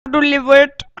to live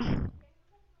with.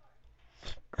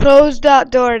 Close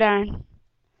that door down.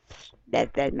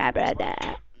 That's my brother.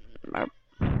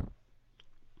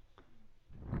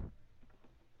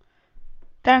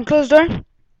 Darren, close door,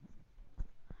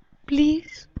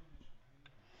 please.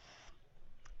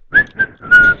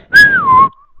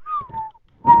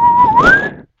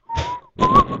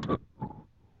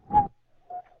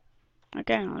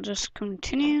 Okay, I'll just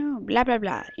continue. Blah blah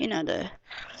blah. You know the.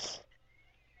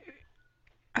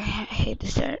 I hate the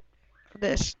start of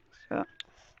this. So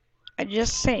I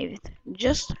just saved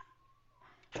just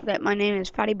that my name is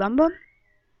Fatty Bum Bum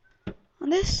on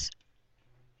this.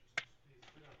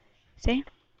 See?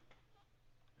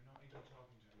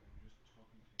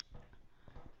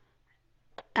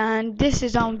 And this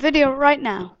is on video right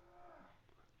now.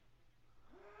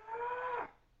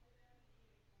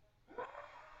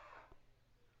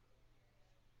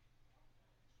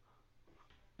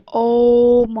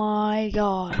 Oh my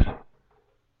god.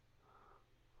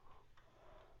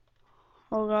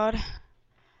 Oh god.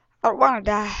 I don't wanna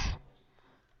die.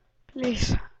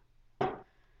 Please.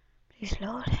 Please,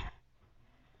 Lord.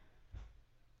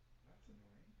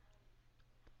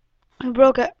 I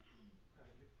broke it.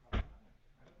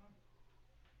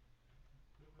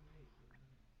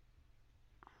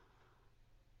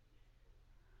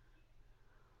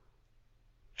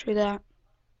 True that.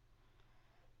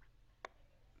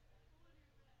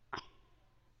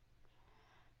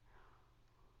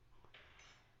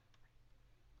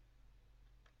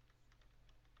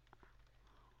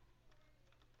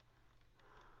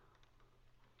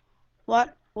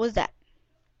 What was that?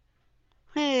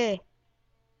 Hey.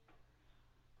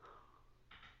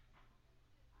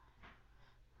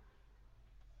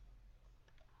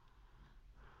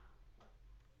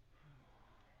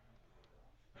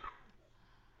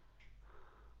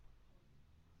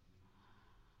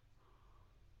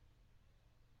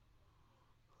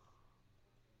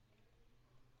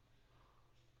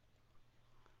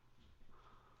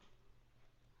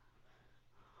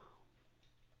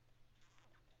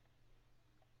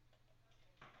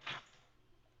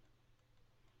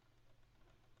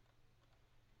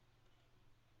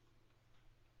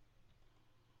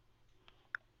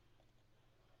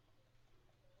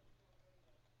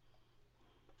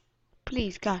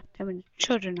 Please, God, I mean,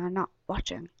 children are not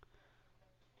watching.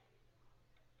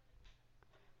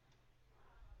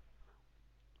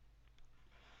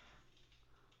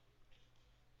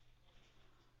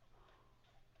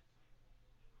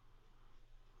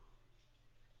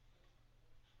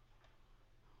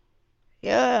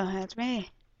 Yeah, that's me.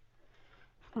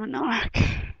 I'm an arc.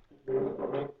 It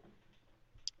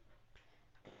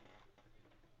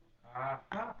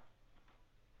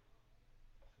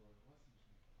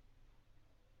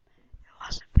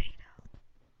wasn't me.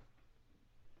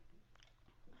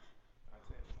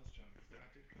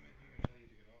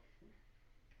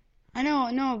 I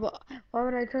know, but why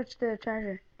would I touch the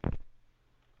charger?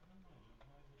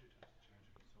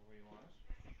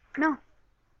 No.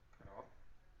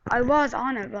 I was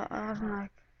on it, but I wasn't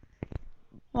like,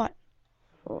 what?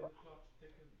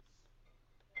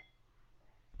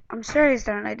 I'm serious,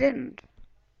 Darren, I didn't.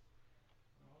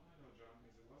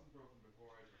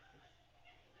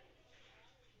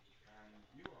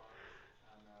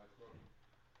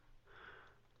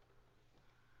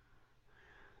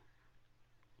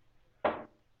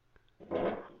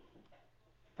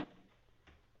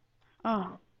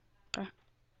 Oh, okay.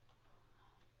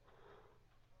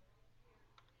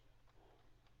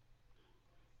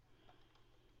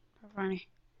 Funny.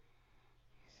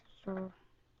 So,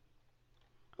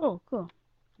 oh, cool.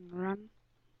 Run.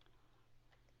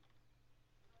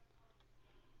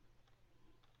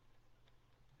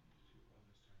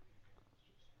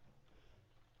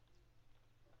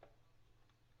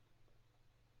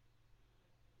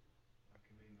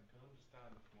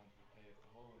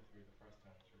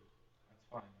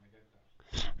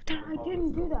 Darren, I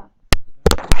didn't do that.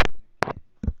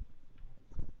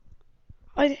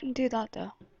 I didn't do that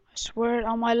though. I swear it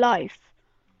on my life.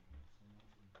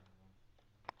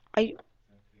 I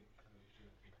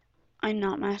I'm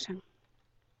not messing.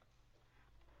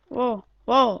 Whoa,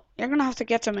 whoa! You're gonna have to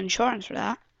get some insurance for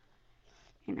that.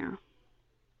 You know,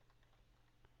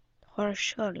 horse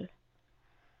shuttle.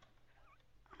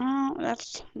 Oh,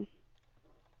 that's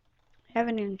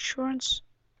having insurance.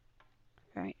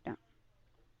 Right. No.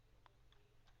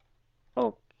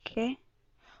 Okay.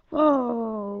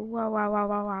 Whoa! Wow! Wow! Wow!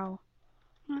 Wow! Wow!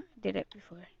 I did it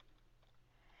before.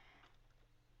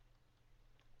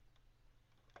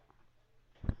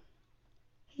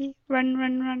 Run!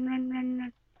 Run! Run! Run! Run!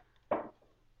 Run!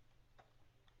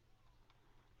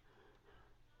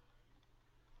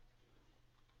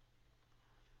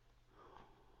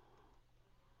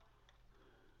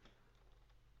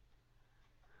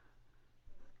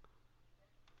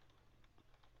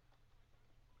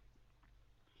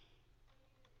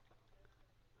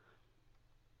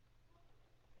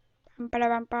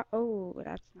 Oh,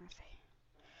 that's nice.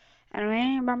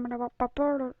 Anyway,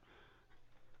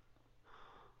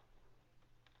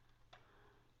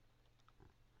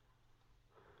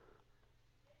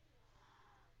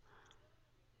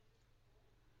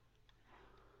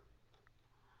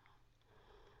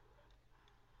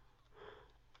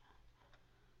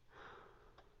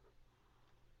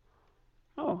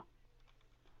 oh,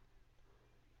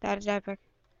 that is epic.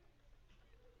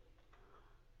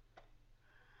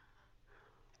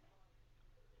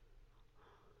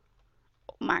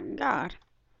 Oh my god.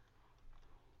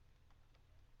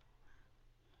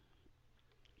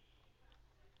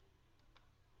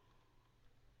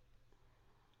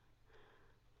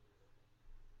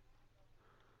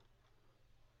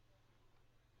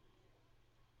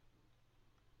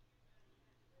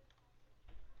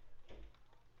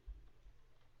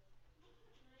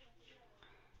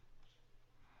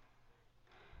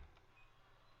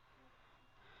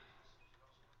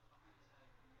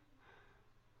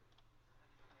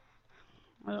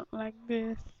 I don't like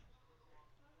this.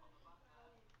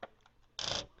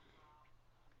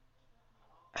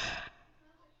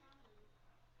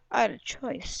 I had a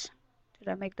choice. Did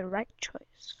I make the right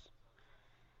choice?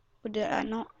 Or did I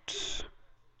not?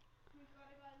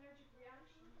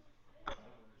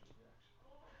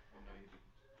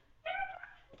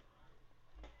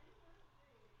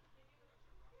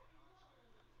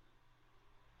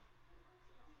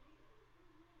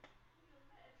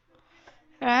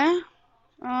 Eh?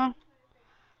 Oh,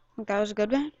 that was a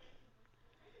good one.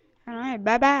 Alright,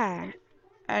 bye bye.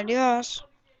 Adios.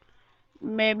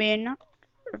 Maybe not,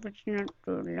 if it's not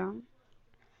too long.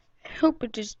 I hope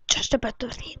it is just about to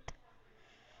hit.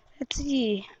 Let's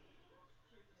see.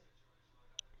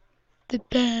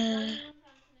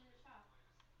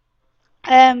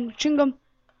 Chewing gum.